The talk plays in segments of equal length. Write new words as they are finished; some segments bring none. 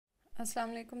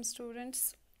Assalamu alaikum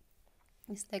students.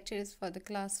 This lecture is for the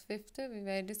class 5th. We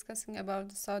were discussing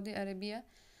about Saudi Arabia,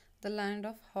 the land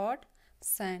of hot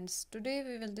sands. Today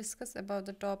we will discuss about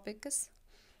the topics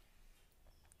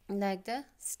like the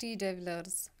sea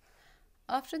dwellers.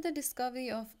 After the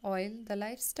discovery of oil, the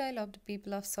lifestyle of the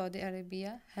people of Saudi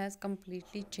Arabia has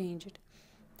completely changed.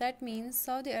 That means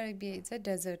Saudi Arabia is a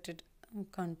deserted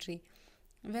country.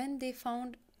 When they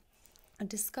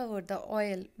discovered the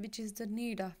oil, which is the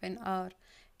need of an hour,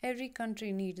 every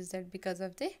country needs that because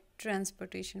of the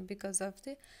transportation, because of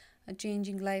the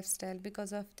changing lifestyle,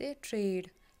 because of the trade.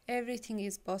 Everything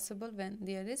is possible when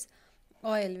there is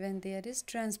oil, when there is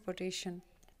transportation.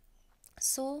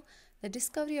 So the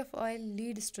discovery of oil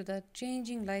leads to the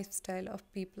changing lifestyle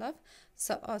of people of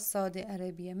Saudi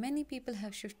Arabia. Many people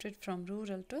have shifted from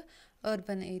rural to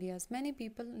urban areas. Many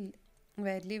people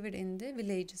were lived in the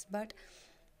villages, but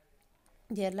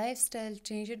their lifestyle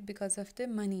changed because of the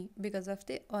money, because of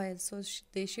the oil. So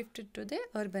they shifted to the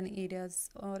urban areas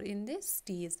or in the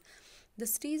cities. The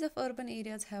cities of urban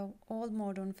areas have all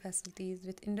modern facilities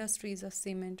with industries of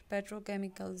cement,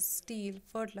 petrochemicals, steel,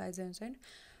 fertilizers, and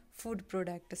food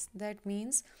products. That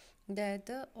means that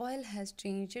the oil has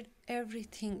changed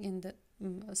everything in the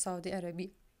Saudi Arabia.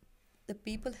 The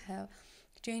people have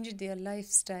changed their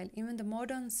lifestyle. Even the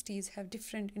modern cities have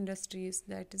different industries,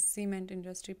 that is cement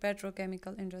industry,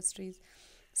 petrochemical industries,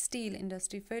 steel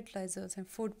industry, fertilizers, and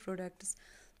food products.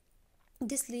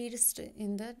 This leads to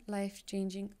in the life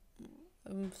changing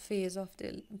phase of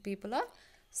the people of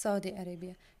Saudi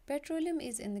Arabia. Petroleum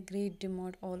is in the great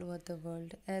demand all over the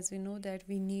world. As we know that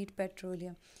we need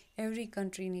petroleum. Every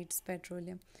country needs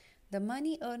petroleum. The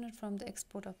money earned from the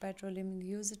export of petroleum is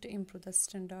used to improve the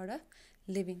standard of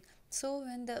living. So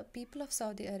when the people of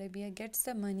Saudi Arabia gets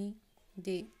the money,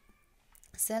 they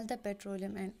sell the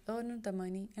petroleum and earn the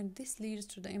money, and this leads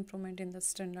to the improvement in the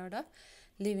standard of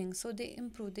living. So they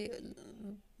improve,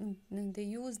 they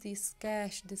use this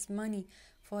cash, this money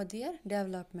for their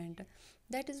development.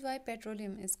 That is why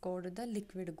petroleum is called the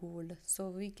liquid gold. So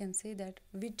we can say that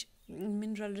which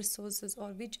mineral resources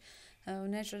or which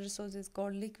natural resource is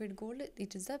called liquid gold,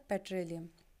 it is the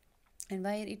petroleum. And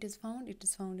where it is found? It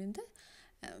is found in the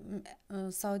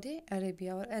Saudi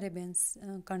Arabia or Arabian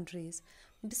countries.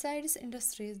 Besides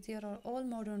industries, there are all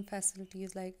modern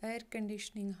facilities like air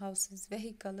conditioning, houses,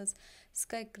 vehicles,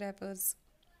 skyscrapers,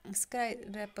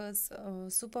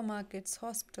 supermarkets,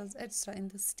 hospitals, etc. in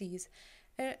the cities.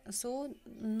 So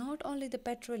not only the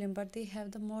petroleum, but they have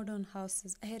the modern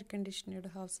houses, air conditioned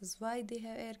houses. Why they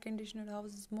have air conditioned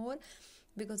houses more?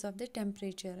 Because of the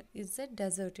temperature. It's a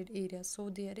deserted area, so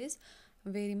there is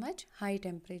very much high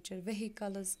temperature.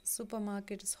 Vehicles,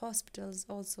 supermarkets, hospitals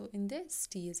also in the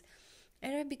cities.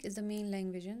 Arabic is the main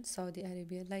language in Saudi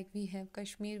Arabia. Like we have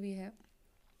Kashmir, we have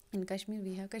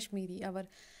Kashmiri, our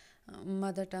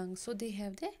mother tongue. So they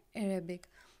have the Arabic.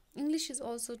 English is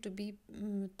also to be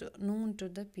known to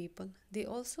the people. They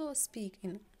also speak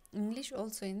in English,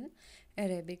 also in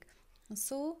Arabic.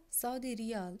 So Saudi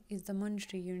Riyal is the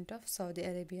monetary unit of Saudi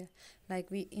Arabia. Like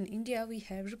we in India we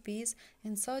have rupees.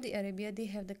 In Saudi Arabia they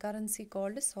have the currency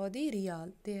called Saudi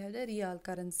Riyal. They have the Riyal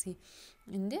currency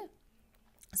in the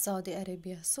Saudi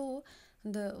Arabia. So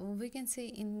we can say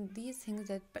in these things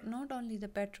that not only the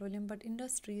petroleum but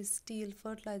industries, steel,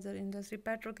 fertilizer industry,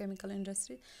 petrochemical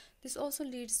industry, this also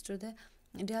leads to the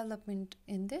development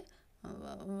in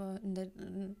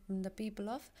the people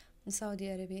of Saudi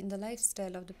Arabia, in the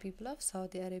lifestyle of the people of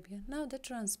Saudi Arabia. Now the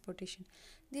transportation.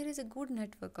 There is a good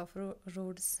network of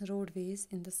roadways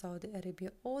in the Saudi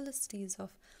Arabia. All the cities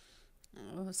of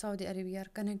Saudi Arabia are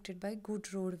connected by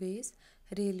good roadways,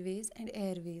 railways, and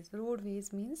airways.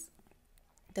 Roadways means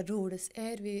the roads,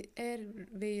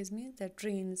 airways means the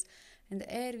trains, and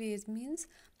the airways means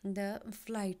the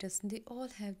flights. They all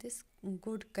have this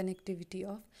good connectivity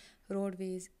of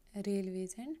roadways,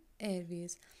 railways, and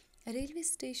airways. A railway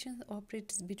station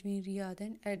operates between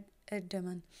Riyadh and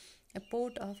Addaman, a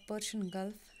port of Persian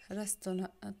Gulf, Ras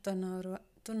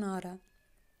Tanara.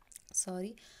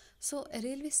 Sorry. So a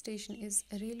railway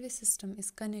system is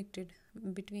connected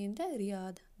between the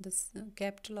Riyadh, the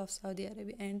capital of Saudi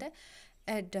Arabia, and the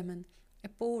Addaman, a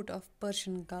port of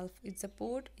Persian Gulf. It's a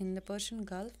port in the Persian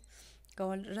Gulf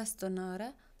called Ras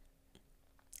Tanara.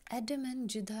 Addaman,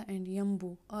 Jeddah, and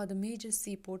Yambu are the major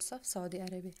seaports of Saudi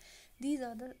Arabia. These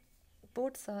are the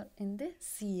ports are in the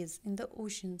seas, in the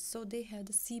oceans. So they have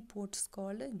the seaports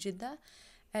called Jeddah,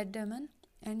 Addaman,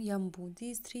 and Yambu.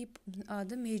 These three are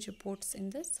the major ports in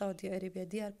the Saudi Arabia.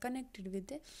 They are connected with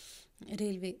the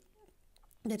railway.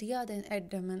 The Riyadh and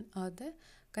Addaman are the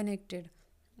connected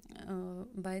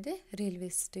by the railway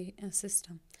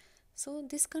system. So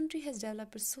this country has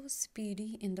developed so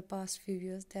speedy in the past few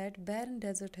years that barren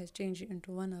desert has changed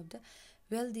into one of the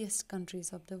wealthiest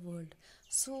countries of the world.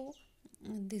 So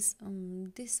this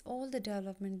all the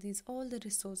development, these all the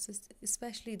resources,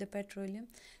 especially the petroleum,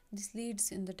 this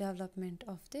leads in the development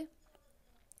of the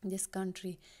this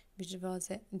country, which was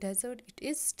a desert. It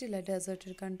is still a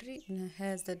deserted country,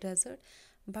 has the desert,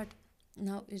 but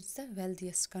now it's the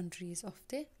wealthiest countries of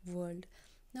the world.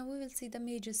 Now we will see the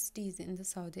major cities in the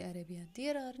Saudi Arabia.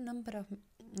 There are a number of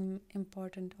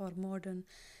important or modern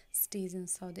cities in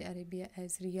Saudi Arabia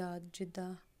as Riyadh,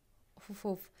 Jeddah,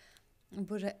 Hufuf,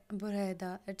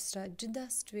 Buraida, etc. Jeddah,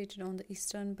 situated on the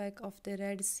eastern bank of the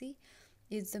Red Sea,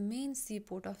 is the main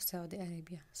seaport of Saudi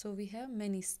Arabia. So we have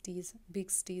many cities,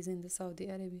 big cities in the Saudi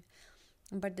Arabia,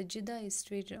 but the Jeddah is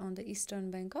situated on the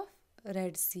eastern bank of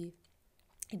Red Sea.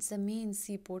 It's the main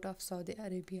seaport of Saudi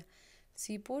Arabia.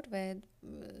 Seaport where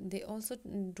they also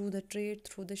do the trade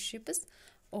through the ships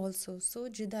also. So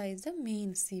Jeddah is the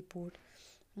main seaport.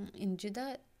 In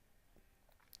Jeddah,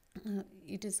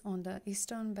 it is on the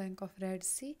eastern bank of Red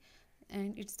Sea,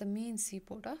 and it's the main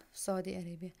seaport of Saudi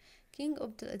Arabia. King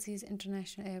Abdulaziz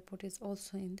International Airport is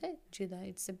also in the Jeddah.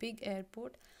 It's a big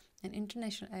airport, an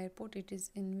international airport. It is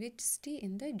in which city?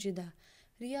 In the Jeddah.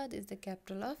 Riyadh is the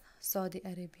capital of Saudi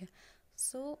Arabia.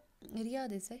 So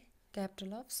Riyadh is a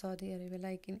capital of Saudi Arabia.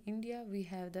 Like in India, we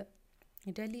have the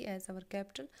Delhi as our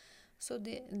capital. So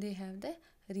they have the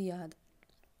Riyadh.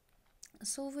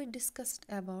 So we discussed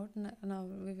about, now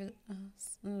we will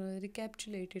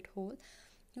recapitulate it whole.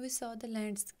 We saw the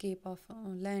landscape of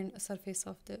land surface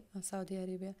of the Saudi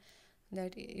Arabia,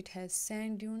 that it has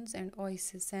sand dunes and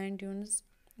oases. Sand dunes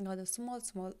are the small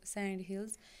sand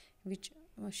hills which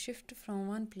shift from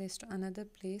one place to another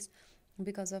place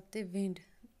because of the wind.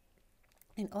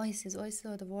 And oases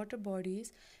are the water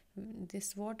bodies.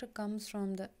 This water comes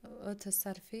from the earth's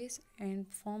surface and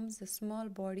forms a small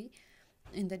body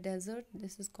in the desert.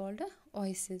 This is called a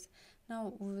oasis.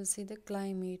 Now we will see the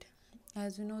climate.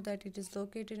 As you know that it is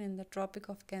located in the Tropic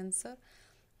of Cancer.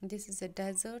 This is a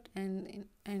desert, and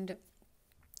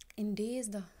in days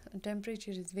the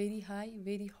temperature is very high,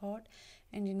 very hot,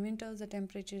 and in winters the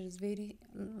temperature is very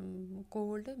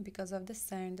cold because of the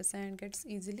sand. The sand gets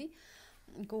easily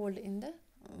cold in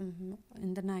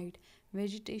the night.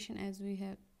 Vegetation, as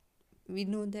we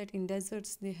know that in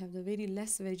deserts they have the very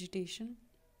less vegetation.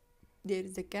 There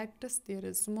is a cactus, there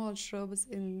is small shrubs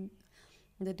in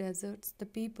the deserts. The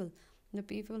people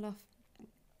of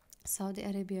Saudi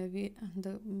Arabia,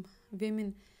 the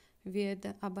women wear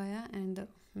the abaya and the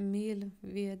male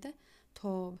wear the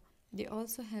thob. They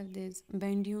also have these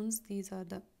bandunes. These are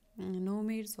the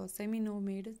nomads or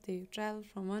semi-nomads. They travel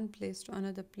from one place to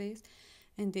another place,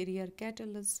 and they rear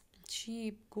cattle,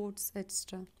 sheep, goats,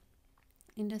 etc.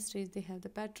 Industries, they have the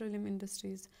petroleum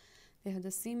industries, they have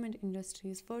the cement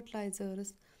industries,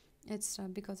 fertilizers, etc.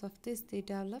 Because of this they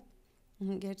develop,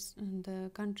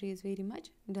 the country is very much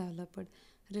developed.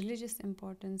 Religious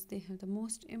importance, they have the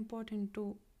most important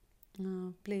two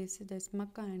places, that's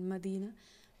Makkah and Medina.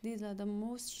 These are the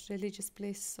most religious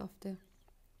places of the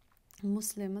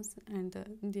Muslims, and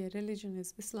their religion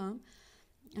is Islam,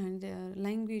 and their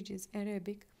language is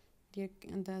Arabic. The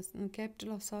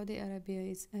capital of Saudi Arabia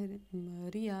is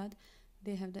Riyadh.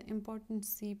 They have the important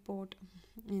seaport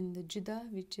in the Jeddah,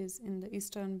 which is in the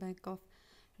eastern bank of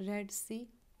Red Sea.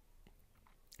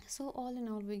 So all in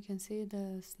all, we can say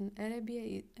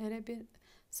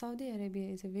Saudi Arabia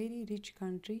is a very rich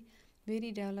country,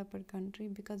 very developed country.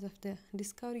 Because of the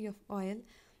discovery of oil,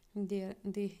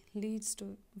 they leads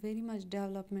to very much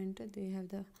development. They have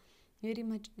the very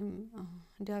much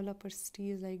developed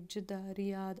cities like Jeddah,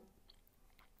 Riyadh,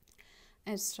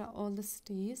 etc. All the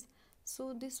cities.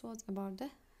 So this was about the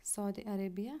Saudi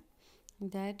Arabia,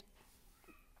 that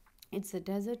it's a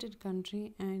deserted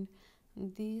country, and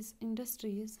these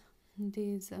industries,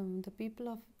 the people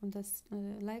of the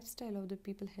lifestyle of the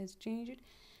people has changed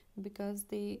because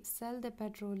they sell the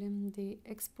petroleum, they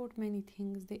export many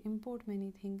things, they import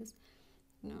many things,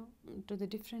 to the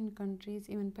different countries.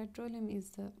 Even petroleum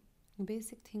is the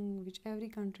basic thing which every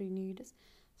country needs.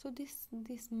 So this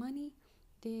money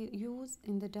they use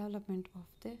in the development of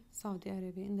the Saudi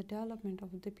Arabia, in the development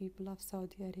of the people of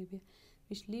Saudi Arabia,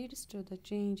 which leads to the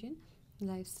change in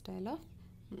lifestyle of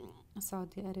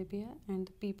Saudi Arabia and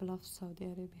the people of Saudi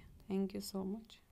Arabia. Thank you so much.